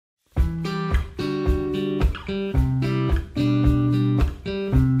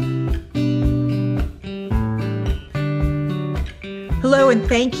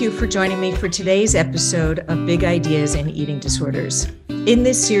Thank you for joining me for today's episode of Big Ideas in Eating Disorders. In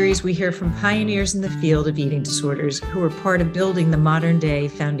this series, we hear from pioneers in the field of eating disorders who are part of building the modern-day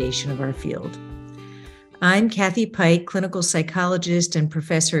foundation of our field. I'm Kathy Pike, clinical psychologist and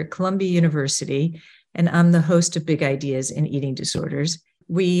professor at Columbia University, and I'm the host of Big Ideas in Eating Disorders.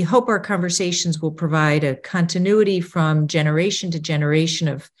 We hope our conversations will provide a continuity from generation to generation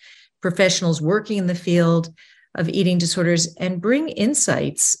of professionals working in the field of eating disorders and bring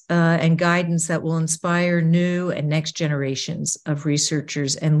insights and guidance that will inspire new and next generations of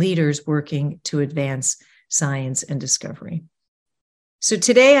researchers and leaders working to advance science and discovery. So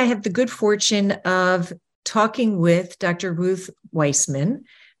today I have the good fortune of talking with Dr. Ruth Weissman,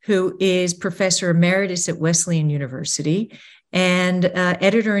 who is professor emeritus at Wesleyan University and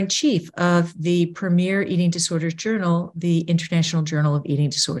editor-in-chief of the premier eating disorders journal, the International Journal of Eating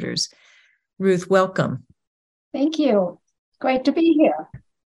Disorders. Ruth, welcome. Thank you. Great to be here.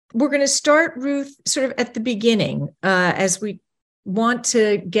 We're going to start, Ruth, sort of at the beginning, as we want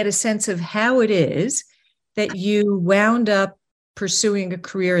to get a sense of how it is that you wound up pursuing a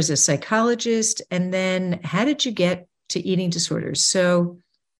career as a psychologist, and then how did you get to eating disorders? So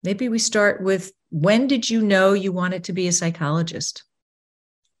maybe we start with, when did you know you wanted to be a psychologist?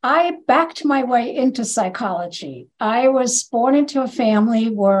 I backed my way into psychology. I was born into a family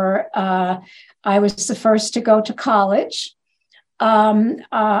where I was the first to go to college.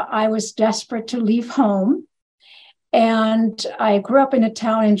 I was desperate to leave home. And I grew up in a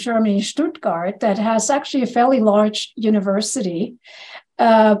town in Germany, Stuttgart, that has actually a fairly large university.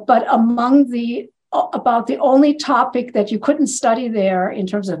 But about the only topic that you couldn't study there in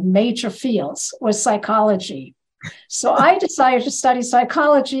terms of major fields was psychology. So I decided to study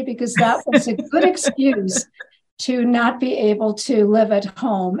psychology because that was a good excuse to not be able to live at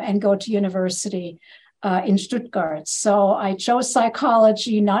home and go to university in Stuttgart. So I chose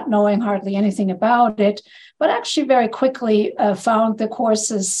psychology, not knowing hardly anything about it, but actually very quickly found the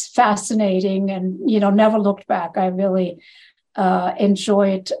courses fascinating and, never looked back. I really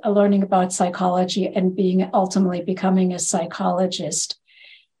enjoyed learning about psychology and ultimately becoming a psychologist.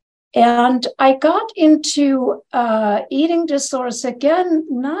 And I got into eating disorders, again,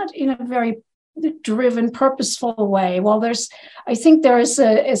 not in a very driven, purposeful way. Well, I think there is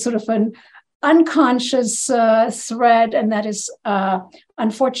a sort of an unconscious thread, and that is,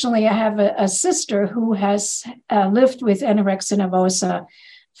 unfortunately, I have a sister who has lived with anorexia nervosa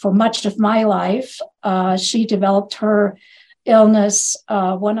for much of my life. She developed her illness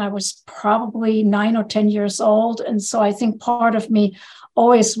when I was probably 9 or 10 years old. And so I think part of me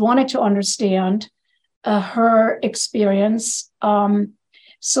always wanted to understand her experience.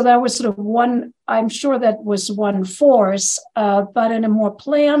 So that was sort of I'm sure that was one force, but in a more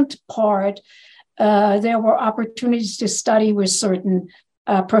planned part, there were opportunities to study with certain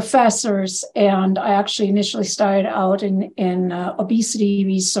professors. And I actually initially started out in obesity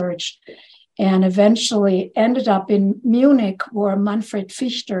research and eventually ended up in Munich, where Manfred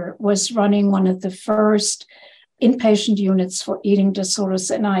Fichter was running one of the first inpatient units for eating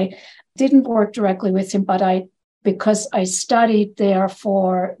disorders. And I didn't work directly with him, but because I studied there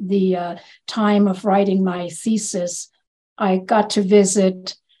for the time of writing my thesis, I got to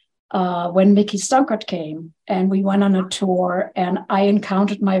visit when Mickey Stunkert came, and we went on a tour, and I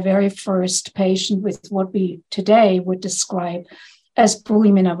encountered my very first patient with what we today would describe as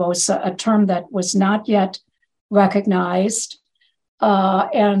bulimia nervosa, a term that was not yet recognized.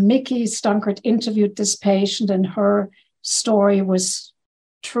 And Mickey Stunkert interviewed this patient, and her story was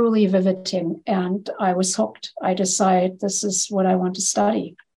truly riveting, and I was hooked. I decided this is what I want to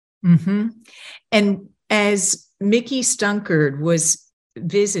study. Mm-hmm. And as Mickey Stunkert was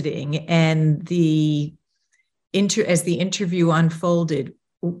visiting and as the interview unfolded,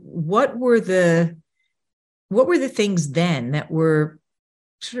 what were the things then that were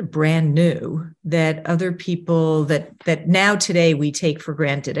sort of brand new that other people that now today we take for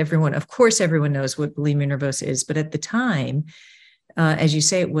granted? Everyone knows what bulimia nervosa is, but at the time, as you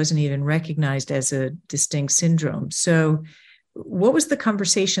say, it wasn't even recognized as a distinct syndrome. So what was the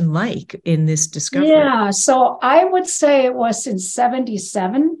conversation like in this discovery? Yeah, so I would say it was in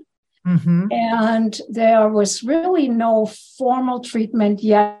 1977. Mm-hmm. And there was really no formal treatment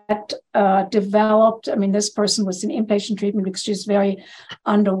yet developed. I mean, this person was in inpatient treatment because she's very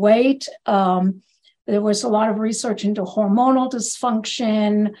underweight. There was a lot of research into hormonal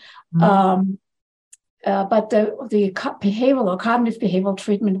dysfunction. Mm-hmm. But the behavioral or cognitive behavioral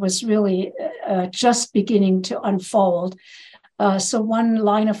treatment was really just beginning to unfold. So one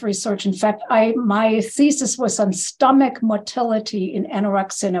line of research, in fact, my thesis was on stomach motility in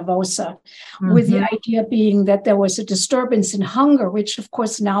anorexia nervosa, with the idea being that there was a disturbance in hunger, which of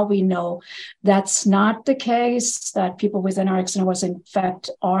course now we know that's not the case, that people with anorexia nervosa in fact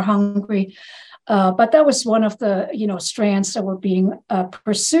are hungry. But that was one of the strands that were being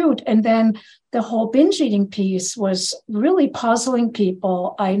pursued. And then the whole binge eating piece was really puzzling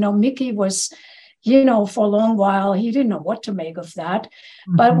people. I know Mickey was, for a long while, he didn't know what to make of that.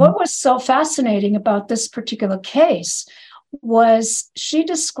 But what was so fascinating about this particular case was he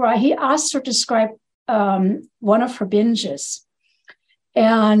asked her to describe one of her binges.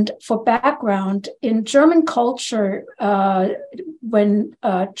 And for background, in German culture, when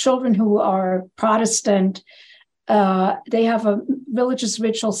children who are Protestant, they have a religious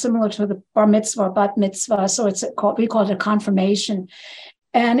ritual similar to the bar mitzvah or bat mitzvah. So we call it a confirmation.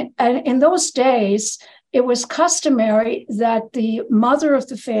 And in those days, it was customary that the mother of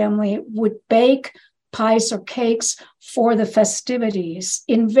the family would bake pies or cakes for the festivities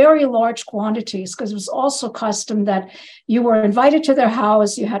in very large quantities, because it was also custom that you were invited to their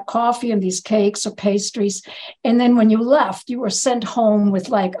house, you had coffee and these cakes or pastries, and then when you left, you were sent home with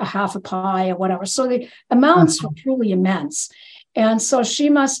like a half a pie or whatever. So the amounts were truly immense. And so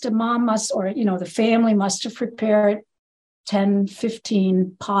the family must have prepared 10,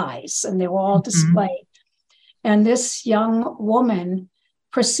 15 pies, and they were all displayed. And this young woman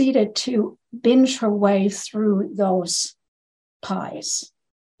proceeded to binge her way through those pies,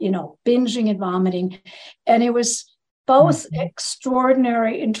 binging and vomiting. And it was both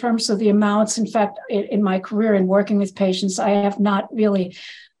extraordinary in terms of the amounts. In fact, in my career in working with patients, I have not really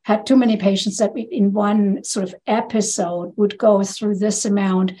had too many patients that in one sort of episode would go through this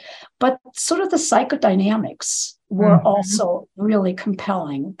amount, but sort of the psychodynamics were also really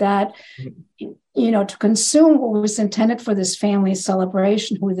compelling, that, to consume what was intended for this family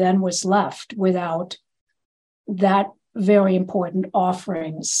celebration, who then was left without that very important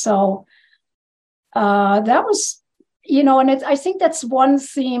offering. So that was, I think that's one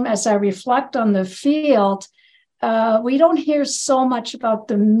theme as I reflect on the field. We don't hear so much about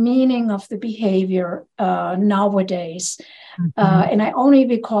the meaning of the behavior nowadays. And I only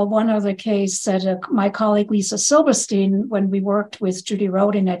recall one other case that my colleague Lisa Silberstein, when we worked with Judy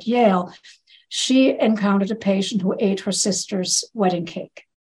Rodin at Yale, she encountered a patient who ate her sister's wedding cake.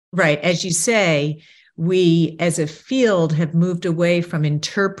 Right. As you say, we as a field have moved away from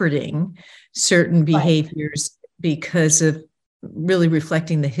interpreting certain behaviors because of really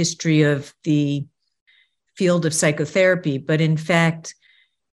reflecting the history of the field of psychotherapy. But in fact,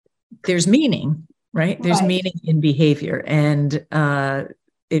 there's meaning, right? There's meaning in behavior. And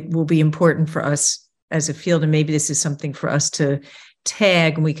it will be important for us as a field. And maybe this is something for us to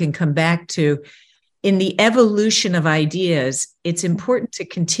tag, and we can come back to. In the evolution of ideas, it's important to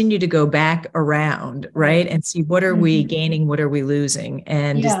continue to go back around, right? And see, what are we gaining? What are we losing?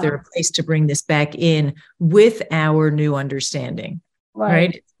 And is there a place to bring this back in with our new understanding?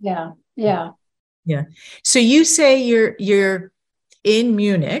 Right? Yeah. So you say you're in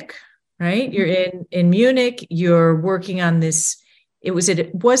Munich, right? You're in Munich, you're working on this. Was it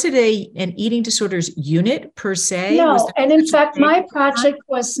an eating disorders unit per se? No, and in fact, my project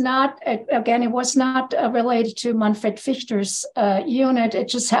was not, again, it was not related to Manfred Fichter's unit.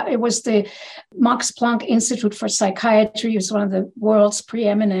 It was the Max-Planck-Institute for Psychiatry. It was one of the world's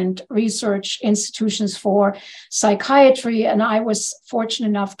preeminent research institutions for psychiatry. And I was fortunate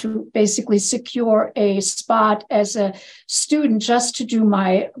enough to basically secure a spot as a student just to do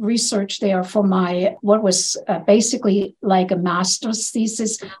my research there for what was basically like a master's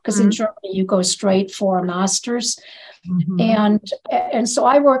thesis, because in Germany you go straight for a master's. And so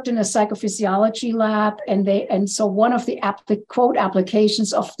I worked in a psychophysiology lab, and so one of the quote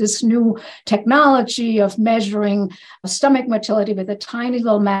applications of this new technology of measuring stomach motility with a tiny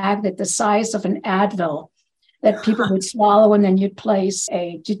little magnet the size of an Advil that people would swallow, and then you'd place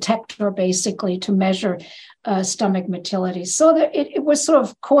a detector basically to measure stomach motility. So that it was sort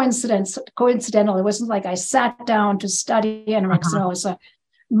of coincidental. It wasn't like I sat down to study anorexia.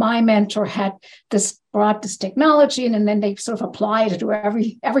 My mentor had brought this technology, and then they sort of applied it to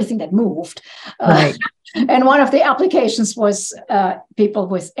everything that moved. Right. And one of the applications was people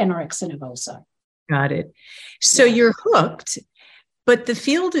with anorexia nervosa. Got it. So you're hooked, but the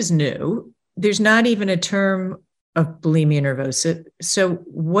field is new. There's not even a term of bulimia nervosa. So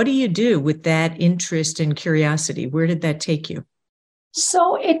what do you do with that interest and curiosity? Where did that take you?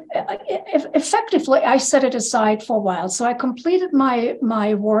 So effectively, I set it aside for a while. So I completed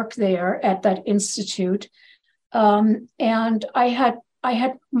my work there at that institute. And I had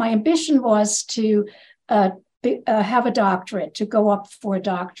my ambition was to have a doctorate, to go up for a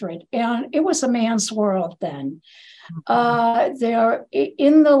doctorate. And it was a man's world then. There,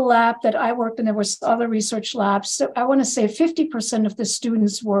 in the lab that I worked in, there was other research labs. So I want to say 50% of the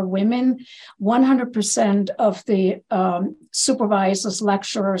students were women, 100% of the supervisors,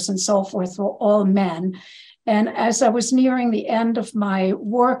 lecturers, and so forth were all men. And as I was nearing the end of my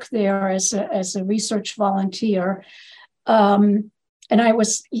work there as a research volunteer, and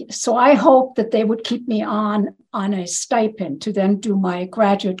I hoped that they would keep me on a stipend to then do my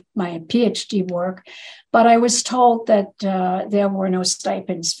PhD work. But I was told that there were no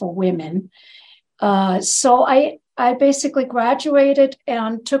stipends for women. So I basically graduated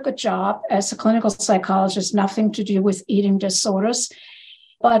and took a job as a clinical psychologist, nothing to do with eating disorders,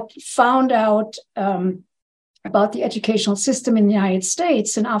 but found out about the educational system in the United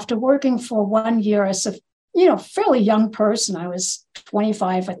States. And after working for 1 year as a fairly young person, I was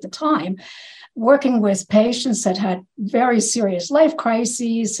 25 at the time, working with patients that had very serious life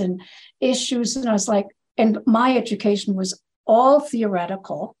crises and issues. And I was like, and my education was all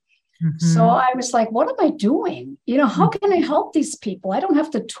theoretical. Mm-hmm. So I was like, what am I doing? How can I help these people? I don't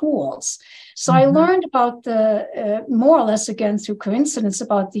have the tools. So I learned about more or less again through coincidence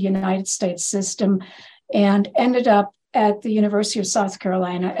about the United States system, and ended up at the University of South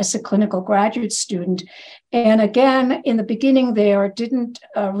Carolina as a clinical graduate student. And again, in the beginning there, didn't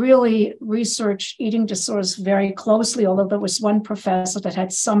really research eating disorders very closely, although there was one professor that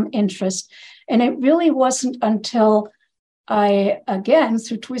had some interest. And it really wasn't until I, again,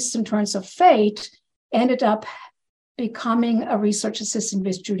 through twists and turns of fate, ended up becoming a research assistant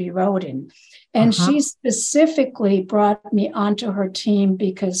with Judy Rodin. And she specifically brought me onto her team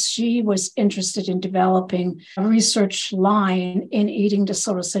because she was interested in developing a research line in eating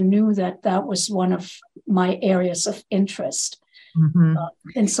disorders and knew that that was one of my areas of interest. Mm-hmm.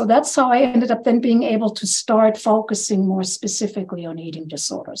 And so that's how I ended up then being able to start focusing more specifically on eating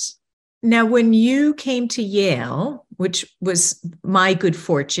disorders. Now, when you came to Yale, which was my good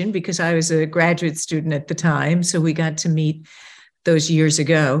fortune because I was a graduate student at the time, so we got to meet those years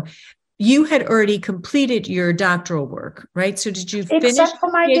ago, you had already completed your doctoral work, right? So did you finish? Except for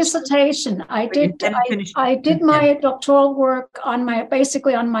my dissertation. I did my doctoral work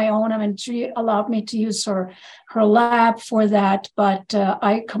basically on my own. I mean, she allowed me to use her lab for that, but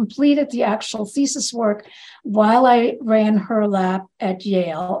I completed the actual thesis work while I ran her lab at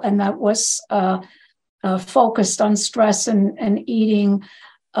Yale, and that was focused on stress and eating.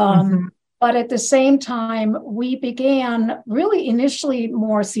 But at the same time, we began really initially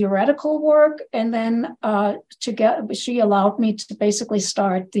more theoretical work. And then she allowed me to basically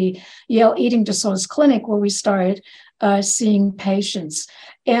start the Yale Eating Disorders Clinic, where we started seeing patients.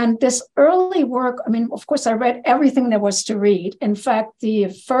 And this early work, I mean, of course, I read everything there was to read. In fact, the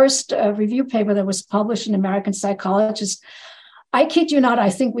first review paper that was published in American Psychologist, I kid you not,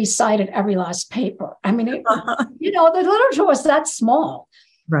 I think we cited every last paper. I mean, the literature was that small.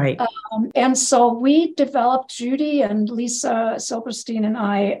 Right. And so we developed, Judy and Lisa Silberstein and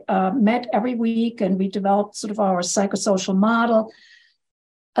I met every week, and we developed sort of our psychosocial model,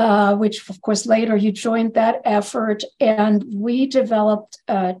 which of course later you joined that effort. And we developed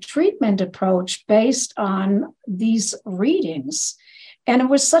a treatment approach based on these readings. And it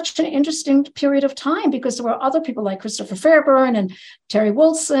was such an interesting period of time because there were other people like Christopher Fairburn and Terry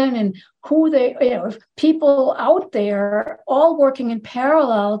Wilson and people out there all working in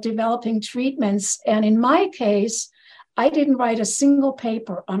parallel, developing treatments. And in my case, I didn't write a single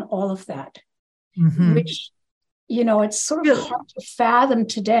paper on all of that, which, it's sort of hard to fathom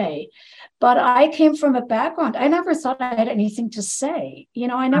today. But I came from a background, I never thought I had anything to say.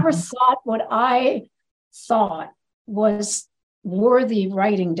 I never thought what I thought was worthy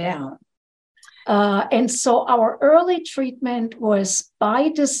writing down. And so our early treatment was by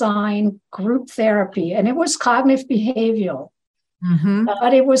design group therapy, and it was cognitive behavioral.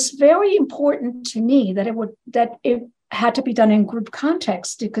 But it was very important to me that it had to be done in group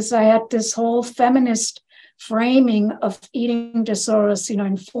context, because I had this whole feminist framing of eating disorders,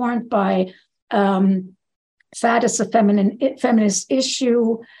 informed by fat as a feminist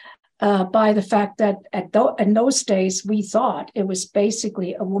issue, by the fact that in those days, we thought it was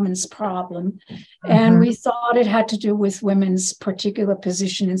basically a woman's problem. And we thought it had to do with women's particular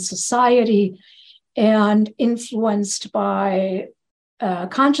position in society, and influenced by the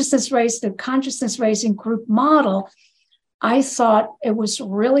consciousness raising group model. I thought it was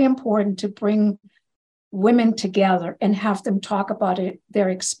really important to bring women together and have them talk about their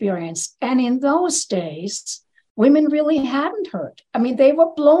experience. And in those days, women really hadn't heard. I mean, they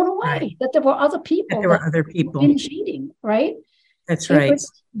were blown away that there were other people. Binge eating, right? That's It right.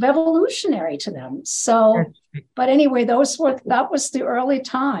 was revolutionary to them. So, but anyway, that was the early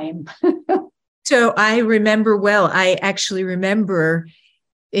time. So I remember well, I actually remember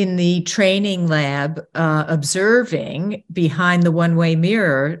in the training lab observing behind the one-way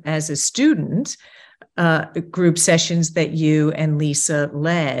mirror as a student, group sessions that you and Lisa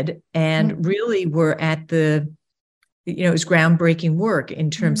led, and really were at the, it was groundbreaking work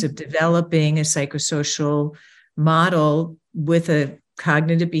in terms of developing a psychosocial model with a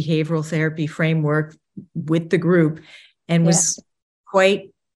cognitive behavioral therapy framework with the group, and was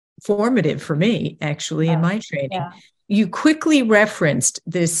quite formative for me, actually, in my training. Yeah. You quickly referenced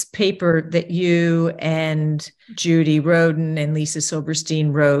this paper that you and Judy Rodin and Lisa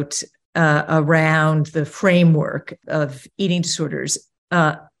Silberstein wrote around the framework of eating disorders.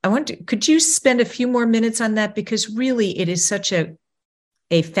 Could you spend a few more minutes on that? Because really it is such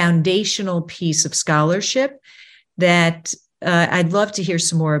a foundational piece of scholarship that I'd love to hear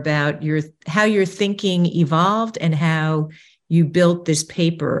some more about how your thinking evolved and how you built this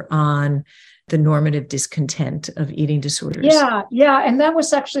paper on the normative discontent of eating disorders. Yeah. And that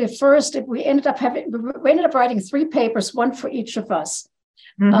was actually a first. We ended up writing 3 papers, one for each of us.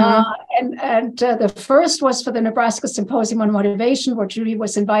 The first was for the Nebraska Symposium on Motivation, where Judy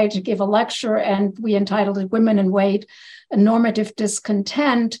was invited to give a lecture, and we entitled it Women and Weight, a Normative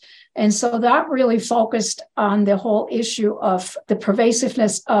Discontent. And so that really focused on the whole issue of the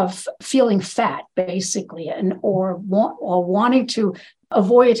pervasiveness of feeling fat, basically, or wanting to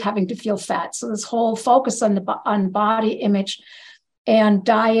avoid having to feel fat. So this whole focus on body image and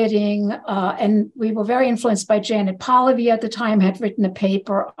dieting. And we were very influenced by Janet Polivy at the time, had written a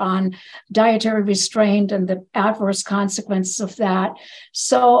paper on dietary restraint and the adverse consequences of that.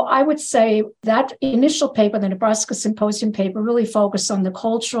 So I would say that initial paper, the Nebraska Symposium paper, really focused on the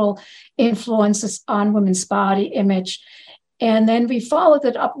cultural influences on women's body image. And then we followed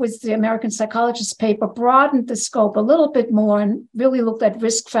it up with the American Psychologist paper, broadened the scope a little bit more, and really looked at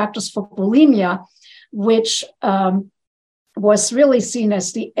risk factors for bulimia, which was really seen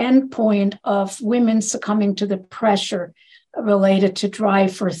as the end point of women succumbing to the pressure related to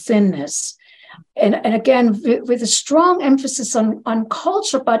drive for thinness. And again, with a strong emphasis on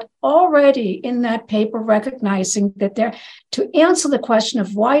culture, but already in that paper recognizing that to answer the question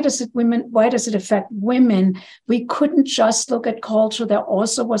of why does it affect women, we couldn't just look at culture. There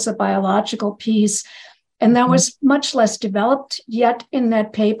also was a biological piece. And that was much less developed yet in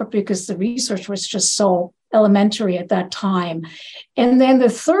that paper because the research was just so elementary at that time. And then the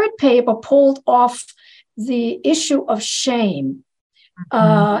third paper pulled off the issue of shame.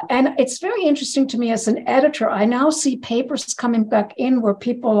 And it's very interesting to me as an editor. I now see papers coming back in where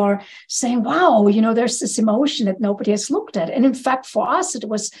people are saying, wow, there's this emotion that nobody has looked at. And in fact, for us, it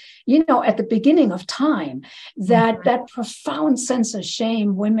was, at the beginning of time, that profound sense of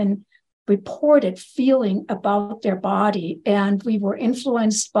shame women reported feeling about their body. And we were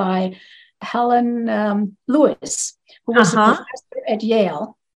influenced by Helen Lewis, who was a professor at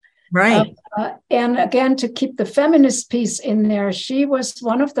Yale. Right. And again, to keep the feminist piece in there, she was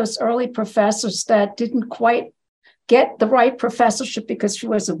one of those early professors that didn't quite get the right professorship because she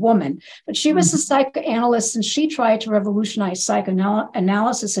was a woman. But she was a psychoanalyst, and she tried to revolutionize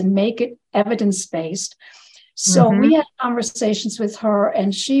psychoanalysis and make it evidence-based. So we had conversations with her,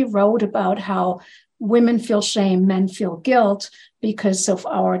 and she wrote about how women feel shame, men feel guilt because of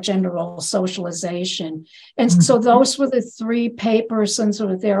our gender role socialization. And so those were the 3 papers and sort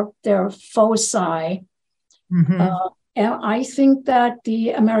of their foci. And I think that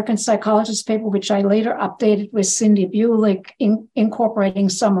the American Psychologist paper, which I later updated with Cindy Bulick, incorporating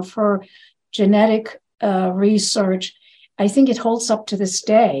some of her genetic research, I think it holds up to this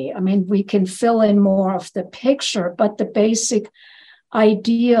day. I mean, we can fill in more of the picture, but the basic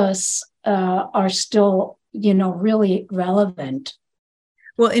ideas are still, really relevant.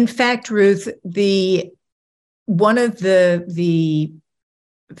 Well, in fact, Ruth, one of the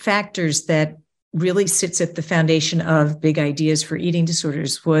factors that really sits at the foundation of Big Ideas for Eating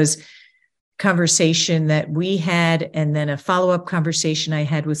Disorders was conversation that we had, and then a follow-up conversation I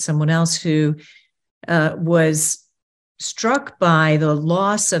had with someone else who was struck by the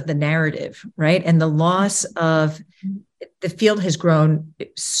loss of the narrative, right? And the loss of the field has grown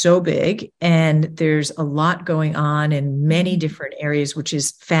so big, and there's a lot going on in many different areas, which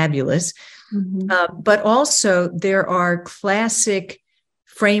is fabulous. But also there are classic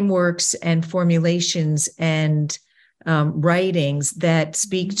frameworks and formulations and writings that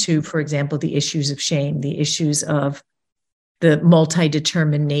speak to, for example, the issues of shame, the issues of the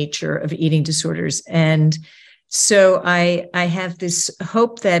multi-determined nature of eating disorders. And so I have this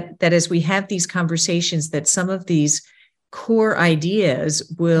hope that as we have these conversations, that some of these core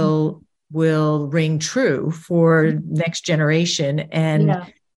ideas will ring true for next generation,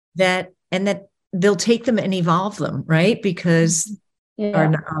 and that they'll take them and evolve them, right? Because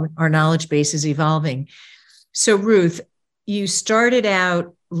our knowledge base is evolving. So Ruth, you started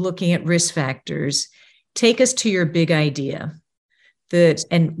out looking at risk factors. Take us to your big idea,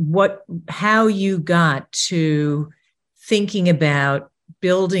 how you got to thinking about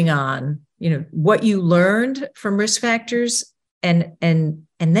building on, what you learned from risk factors, and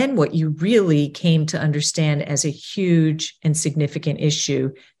then what you really came to understand as a huge and significant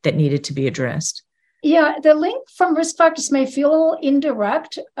issue that needed to be addressed. Yeah, the link from risk factors may feel a little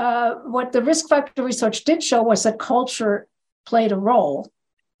indirect. What the risk factor research did show was that culture played a role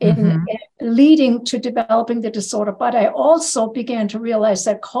in leading to developing the disorder. But I also began to realize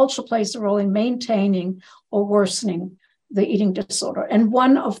that culture plays a role in maintaining or worsening the eating disorder. And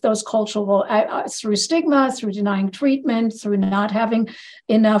one of those cultural, through stigma, through denying treatment, through not having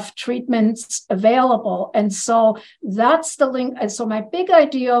enough treatments available. And so that's the link. And so my big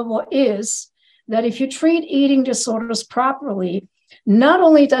idea is that if you treat eating disorders properly, not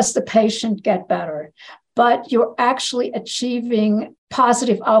only does the patient get better, but you're actually achieving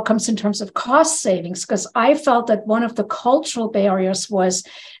positive outcomes in terms of cost savings. Because I felt that one of the cultural barriers was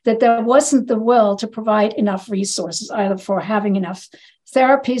that there wasn't the will to provide enough resources, either for having enough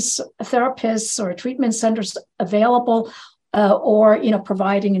therapists or treatment centers available, or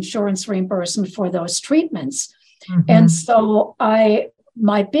providing insurance reimbursement for those treatments. And so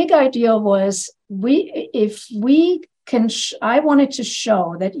my big idea was I wanted to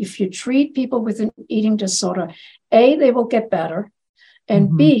show that if you treat people with an eating disorder, A, they will get better,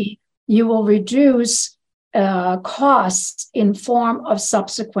 and B, you will reduce costs in form of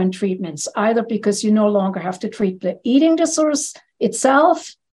subsequent treatments, either because you no longer have to treat the eating disorders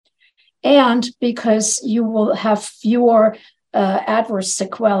itself, and because you will have fewer adverse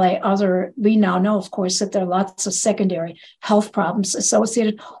sequelae. We now know, of course, that there are lots of secondary health problems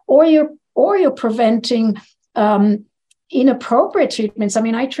associated, or you're preventing inappropriate treatments. I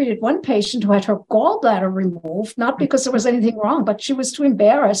mean, I treated one patient who had her gallbladder removed, not because there was anything wrong, but she was too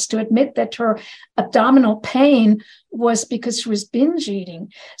embarrassed to admit that her abdominal pain was because she was binge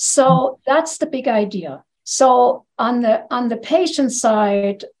eating. So that's the big idea. So on the patient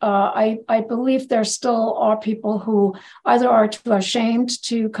side, I believe there still are people who either are too ashamed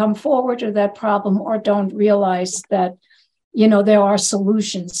to come forward with that problem, or don't realize that there are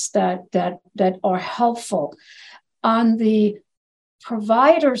solutions that are helpful. On the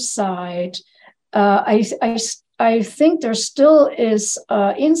provider side, I think there still is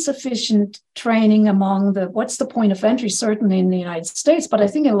insufficient training among what's the point of entry, certainly in the United States, but I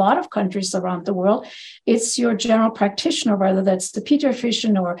think in a lot of countries around the world, it's your general practitioner, whether that's the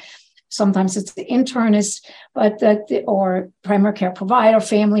pediatrician or sometimes it's the internist, or primary care provider,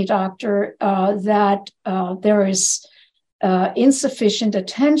 family doctor, that there is insufficient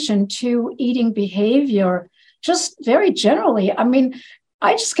attention to eating behavior, just very generally. I mean,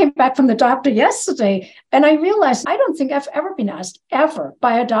 I just came back from the doctor yesterday, and I realized I don't think I've ever been asked ever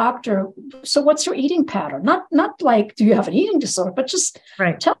by a doctor, so what's your eating pattern? Not like, do you have an eating disorder, but just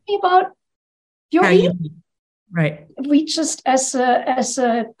tell me about your eating. Right. We just, as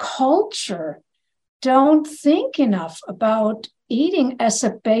a culture, don't think enough about eating as a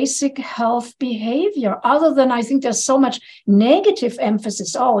basic health behavior, other than I think there's so much negative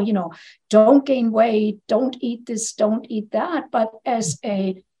emphasis. Don't gain weight, don't eat this, don't eat that, but as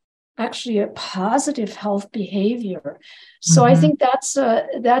actually a positive health behavior. So I think that's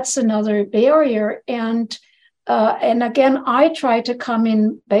another barrier. And again, I try to come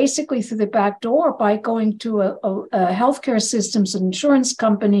in basically through the back door by going to a healthcare systems and insurance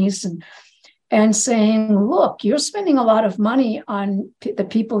companies and saying, look, you're spending a lot of money on the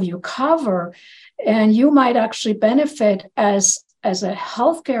people you cover, and you might actually benefit as a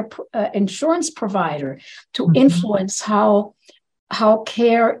healthcare insurance provider to influence how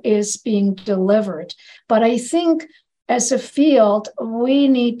care is being delivered. But I think as a field, we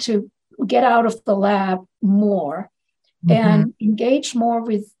need to get out of the lab more and engage more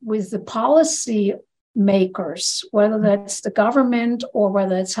with the policy makers, whether that's the government or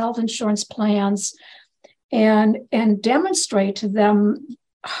whether it's health insurance plans, and demonstrate to them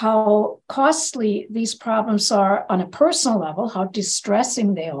how costly these problems are on a personal level, how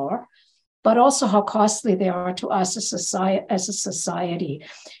distressing they are, but also how costly they are to us as a society.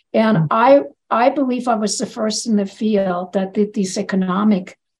 And I believe I was the first in the field that did these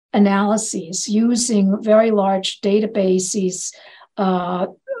economic analyses using very large databases,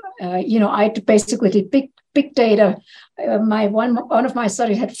 I basically did big data. One of my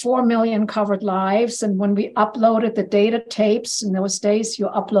studies had 4 million covered lives, and when we uploaded the data tapes, in those days you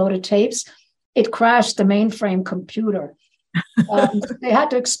uploaded tapes, it crashed the mainframe computer. They had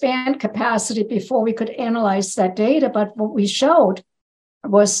to expand capacity before we could analyze that data. But what we showed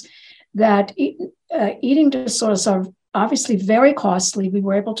was that eating disorders are obviously very costly. We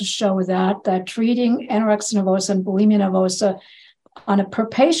were able to show that treating anorexia nervosa and bulimia nervosa on a per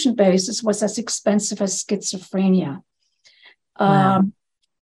patient basis was as expensive as schizophrenia. Wow.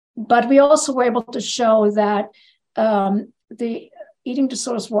 But we also were able to show that the eating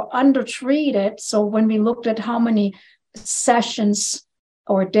disorders were undertreated. So when we looked at how many sessions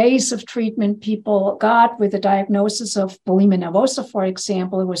or days of treatment people got with the diagnosis of bulimia nervosa, for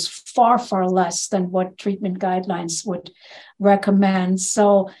example, it was far, far less than what treatment guidelines would recommend.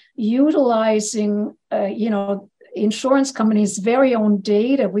 So utilizing, insurance companies' very own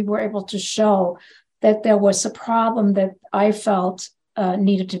data, we were able to show that there was a problem that I felt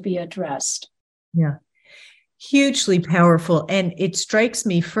needed to be addressed. Yeah, hugely powerful. And it strikes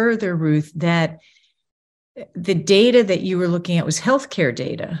me further, Ruth, that the data that you were looking at was healthcare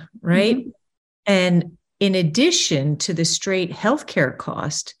data, right? Mm-hmm. And in addition to the straight healthcare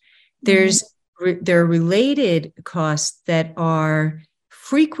cost, there are related costs that are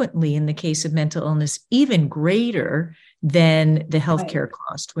frequently, in the case of mental illness, even greater than the healthcare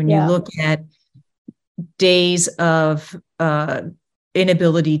cost. When you look at days of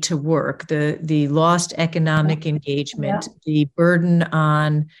inability to work, the lost economic engagement, the burden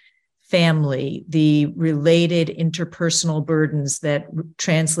on family, the related interpersonal burdens that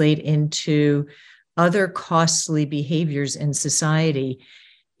translate into other costly behaviors in society,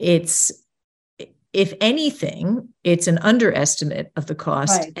 if anything, it's an underestimate of the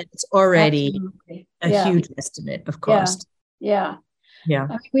cost, and it's already a huge estimate of cost. Yeah. I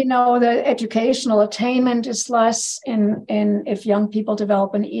mean, we know that educational attainment is less in if young people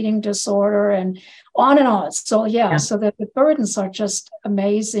develop an eating disorder, and on and on. So so the burdens are just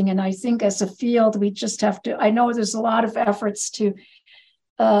amazing. And I think as a field, we just have to, I know there's a lot of efforts to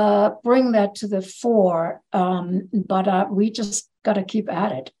bring that to the fore, but we just got to keep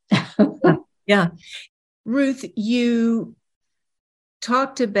at it. Yeah. Ruth, you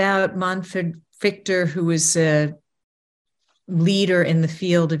talked about Manfred Fichter, who was a leader in the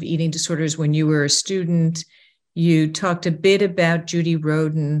field of eating disorders when you were a student. You talked a bit about Judy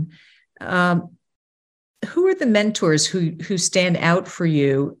Rodin. Who are the mentors who stand out for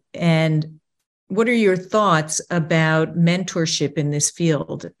you? And what are your thoughts about mentorship in this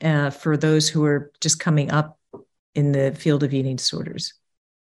field for those who are just coming up in the field of eating disorders?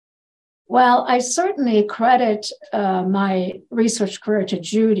 Well, I certainly credit my research career to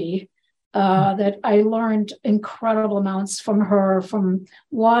Judy, that I learned incredible amounts from her, from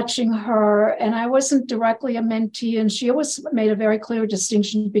watching her. And I wasn't directly a mentee, and she always made a very clear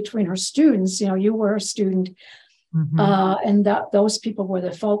distinction between her students. You were a student, and those people were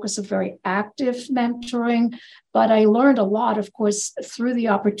the focus of very active mentoring. But I learned a lot, of course, through the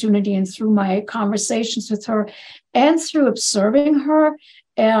opportunity and through my conversations with her and through observing her.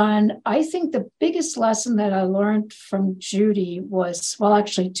 And I think the biggest lesson that I learned from Judy was, well,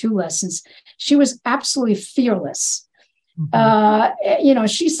 actually 2 lessons. She was absolutely fearless.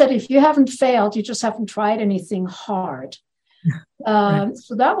 She said, if you haven't failed, you just haven't tried anything hard.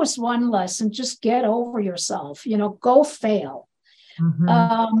 So that was one lesson. Just get over yourself, go fail.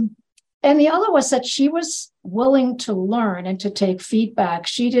 And the other was that she was willing to learn and to take feedback.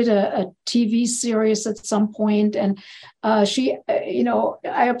 She did a TV series at some point, and I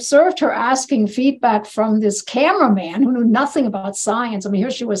observed her asking feedback from this cameraman who knew nothing about science. I mean, here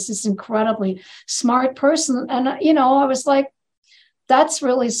she was, this incredibly smart person. And, I was like, that's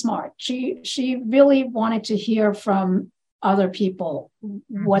really smart. She really wanted to hear from other people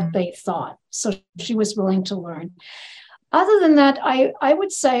what they thought. So she was willing to learn. Other than that, I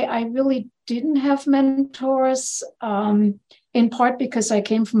would say I really didn't have mentors, in part because I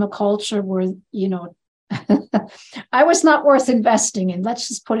came from a culture where, I was not worth investing in. Let's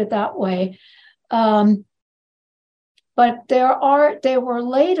just put it that way. But there were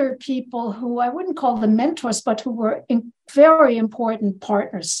later people who I wouldn't call them mentors, but who were very important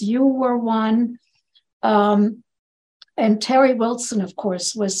partners. You were one. And Terry Wilson, of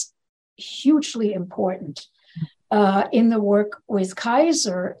course, was hugely important in the work with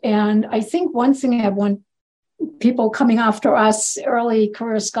Kaiser. And I think one thing I want people coming after us, early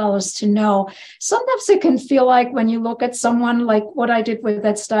career scholars, to know, sometimes it can feel like when you look at someone like what I did with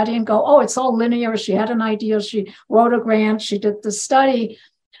that study and go, oh, it's all linear. She had an idea. She wrote a grant. She did the study.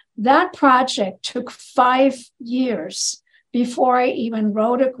 That project took 5 years before I even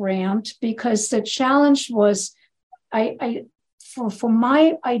wrote a grant, because the challenge was for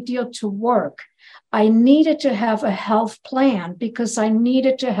my idea to work, I needed to have a health plan because I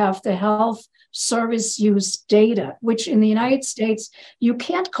needed to have the health service use data, which in the United States, you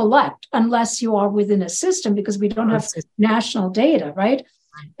can't collect unless you are within a system because we don't have national data, right?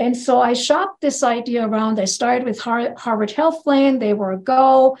 And so I shopped this idea around. I started with Harvard Health Plan. They were a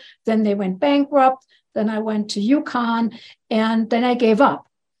go. Then they went bankrupt. Then I went to UConn, and then I gave up.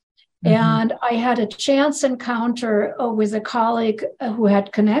 Mm-hmm. And I had a chance encounter with a colleague who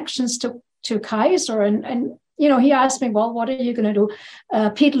had connections to Kaiser. And he asked me, well, what are you going to do?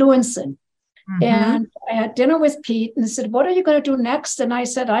 Pete Lewinson. Mm-hmm. And I had dinner with Pete and said, what are you going to do next? And I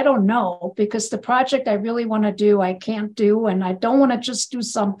said, I don't know, because the project I really want to do, I can't do. And I don't want to just do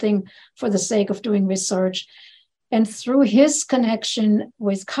something for the sake of doing research. And through his connection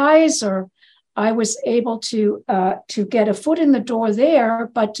with Kaiser, I was able to get a foot in the door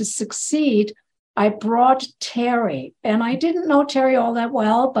there, but to succeed, I brought Terry. And I didn't know Terry all that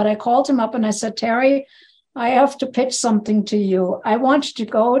well, but I called him up and I said, Terry, I have to pitch something to you. I want you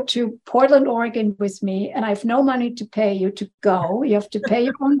to go to Portland, Oregon with me, and I have no money to pay you to go. You have to pay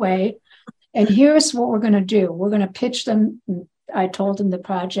your own way. And here's what we're going to do. We're going to pitch them. I told him the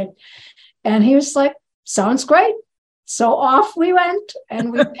project. And he was like, sounds great. So off we went,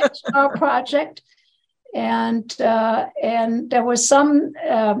 and we pitched our project. And there was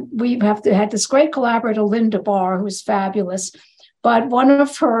we had this great collaborator, Linda Barr, who was fabulous. But one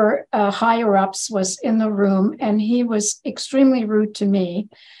of her higher-ups was in the room, and he was extremely rude to me.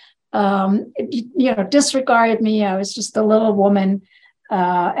 Disregarded me. I was just a little woman,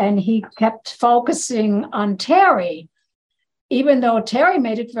 and he kept focusing on Terry, even though Terry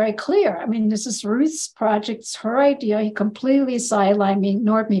made it very clear. I mean, this is Ruth's project, it's her idea. He completely sidelined me,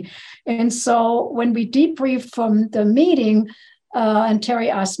 ignored me. And so when we debriefed from the meeting, and Terry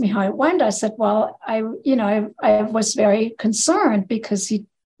asked me how it went, I said, well, I was very concerned because he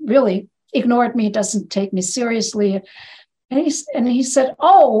really ignored me, doesn't take me seriously. And he said,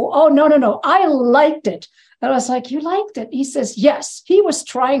 oh, no, I liked it. And I was like, you liked it? He says, yes, he was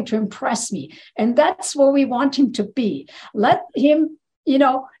trying to impress me. And that's where we want him to be. Let him,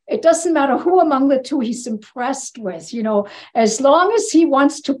 it doesn't matter who among the two he's impressed with, as long as he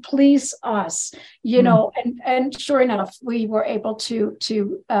wants to please us, and sure enough, we were able to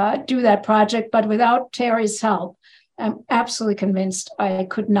do that project. But without Terry's help, I'm absolutely convinced I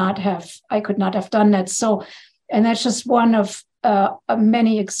could not have done that. So, and that's just one of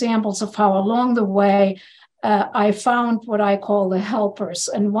many examples of how along the way, I found what I call the helpers.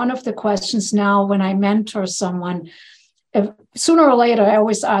 And one of the questions now when I mentor someone, sooner or later, I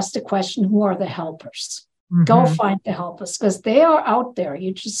always ask the question, who are the helpers? Mm-hmm. Go find the helpers, because they are out there.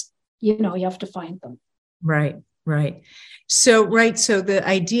 You just, you have to find them. Right. So the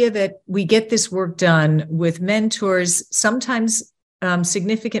idea that we get this work done with mentors, sometimes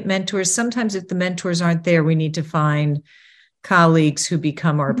significant mentors, sometimes if the mentors aren't there, we need to find colleagues who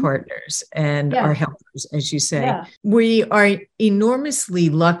become our partners and our helpers, as you say. Yeah. We are enormously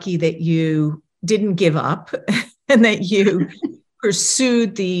lucky that you didn't give up and that you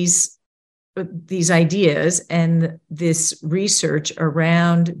pursued these ideas and this research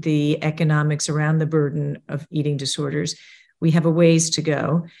around the economics, around the burden of eating disorders. We have a ways to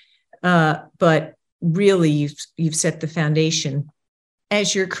go, but really you've set the foundation.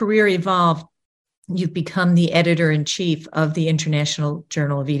 As your career evolved, you've become the editor-in-chief of the International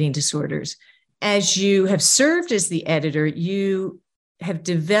Journal of Eating Disorders. As you have served as the editor, you have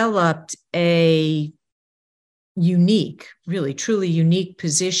developed a unique, really truly unique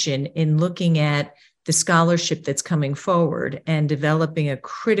position in looking at the scholarship that's coming forward and developing a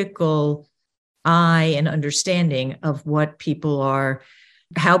critical eye and understanding of what people are,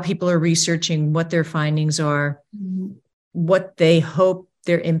 how people are researching, what their findings are, what they hope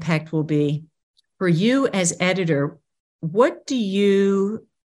their impact will be. For you as editor, what do you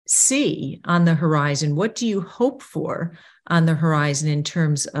see on the horizon? What do you hope for on the horizon in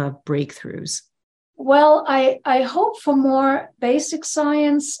terms of breakthroughs? Well, I hope for more basic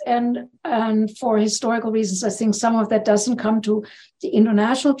science and for historical reasons. I think some of that doesn't come to the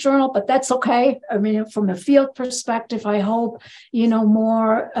International Journal, but that's okay. I mean, from a field perspective, I hope,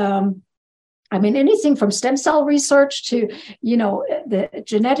 more, anything from stem cell research to, the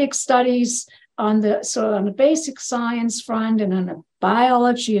genetic studies on the basic science front and on the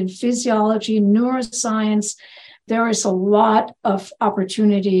biology and physiology, neuroscience. There is a lot of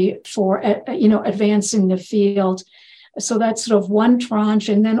opportunity for, advancing the field. So that's sort of one tranche.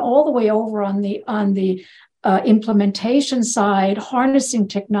 And then all the way over on the implementation side, harnessing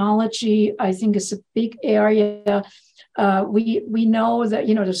technology, I think is a big area. We know that,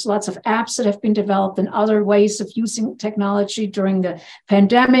 there's lots of apps that have been developed and other ways of using technology. During the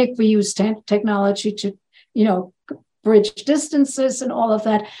pandemic, we used technology to, bridge distances and all of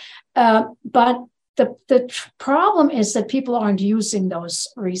that. But the problem is that people aren't using those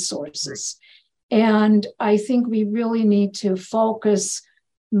resources. And I think we really need to focus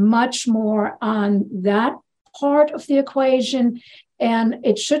much more on that part of the equation. And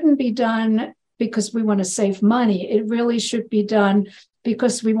it shouldn't be done because we want to save money. It really should be done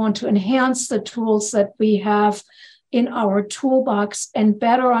because we want to enhance the tools that we have in our toolbox and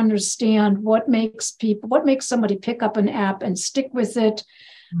better understand what makes somebody pick up an app and stick with it,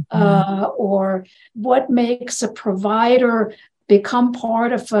 or what makes a provider become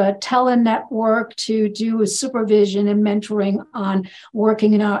part of a telenetwork to do supervision and mentoring on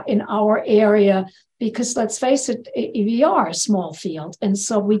working in our area. Because let's face it, we are a small field. And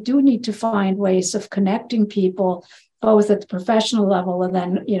so we do need to find ways of connecting people, both at the professional level and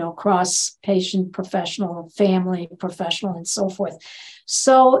then, cross-patient, professional, family, professional, and so forth.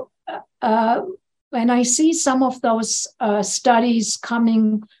 So when I see some of those studies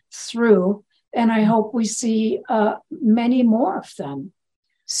coming through, and I hope we see many more of them.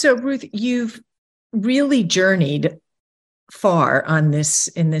 So, Ruth, you've really journeyed far in this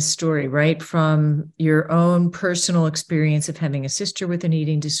story, right? From your own personal experience of having a sister with an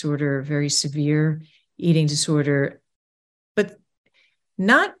eating disorder, a very severe eating disorder, but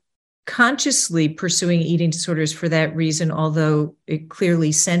not consciously pursuing eating disorders for that reason, although it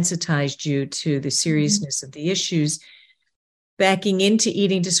clearly sensitized you to the seriousness of the issues, backing into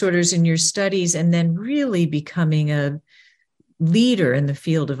eating disorders in your studies, and then really becoming a leader in the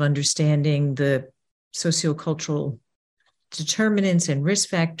field of understanding the sociocultural determinants and risk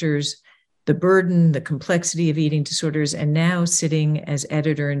factors, the burden, the complexity of eating disorders, and now sitting as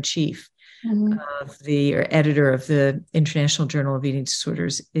editor-in-chief or editor of the International Journal of Eating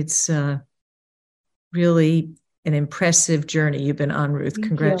Disorders. It's really an impressive journey you've been on, Ruth.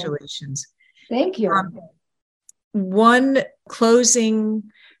 Congratulations. Thank you. One closing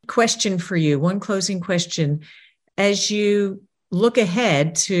question for you, as you look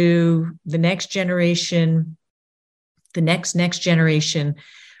ahead to the next generation, the next generation,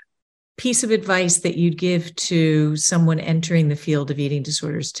 piece of advice that you'd give to someone entering the field of eating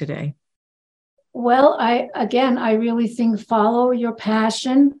disorders today? Well, I really think follow your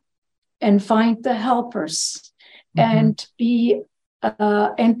passion and find the helpers, and be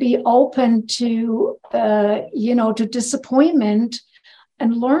open to to disappointment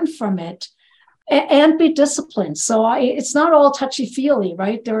and learn from it, and be disciplined. So it's not all touchy-feely,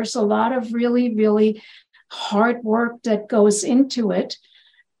 right? There's a lot of really, really hard work that goes into it,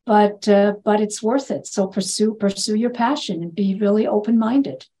 but it's worth it. So pursue your passion and be really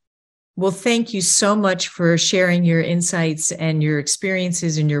open-minded. Well, thank you so much for sharing your insights and your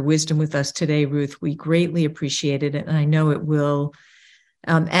experiences and your wisdom with us today, Ruth. We greatly appreciate it. And I know it will,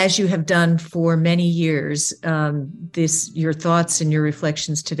 as you have done for many years, your thoughts and your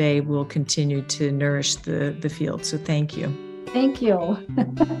reflections today will continue to nourish the field. So thank you. Thank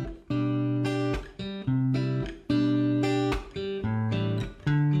you.